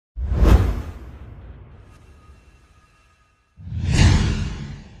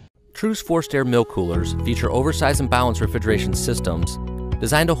True's forced air milk coolers feature oversized and balanced refrigeration systems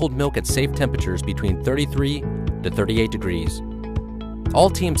designed to hold milk at safe temperatures between 33 to 38 degrees. All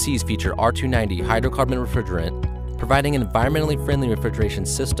TMCs feature R290 hydrocarbon refrigerant, providing an environmentally friendly refrigeration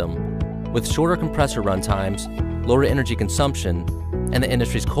system with shorter compressor runtimes, lower energy consumption, and the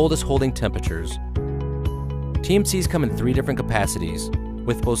industry's coldest holding temperatures. TMCs come in 3 different capacities,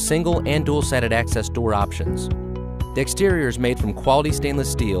 with both single and dual-sided access door options. The exterior is made from quality stainless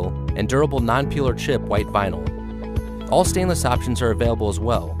steel and durable non-peel or chip white vinyl. All stainless options are available as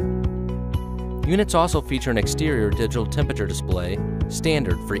well. Units also feature an exterior digital temperature display,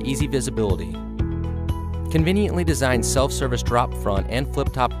 standard for easy visibility. Conveniently designed self-service drop front and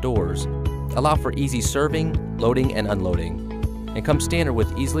flip-top doors allow for easy serving, loading, and unloading, and come standard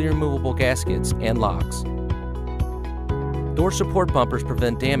with easily removable gaskets and locks. Door support bumpers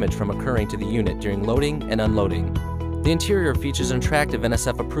prevent damage from occurring to the unit during loading and unloading. The interior features an attractive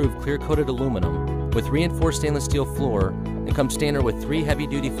NSF-approved clear-coated aluminum with reinforced stainless steel floor and comes standard with 3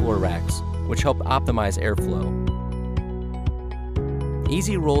 heavy-duty floor racks, which help optimize airflow.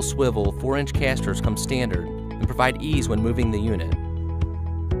 Easy roll swivel 4-inch casters come standard and provide ease when moving the unit.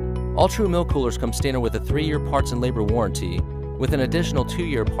 All True milk coolers come standard with a 3-year parts and labor warranty, with an additional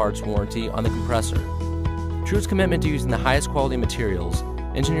 2-year parts warranty on the compressor. True's commitment to using the highest quality materials,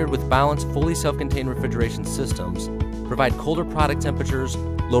 engineered with balanced, fully self-contained refrigeration systems, provide colder product temperatures,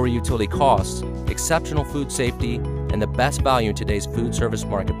 lower utility costs, exceptional food safety, and the best value in today's food service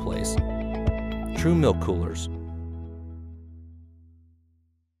marketplace. True milk coolers.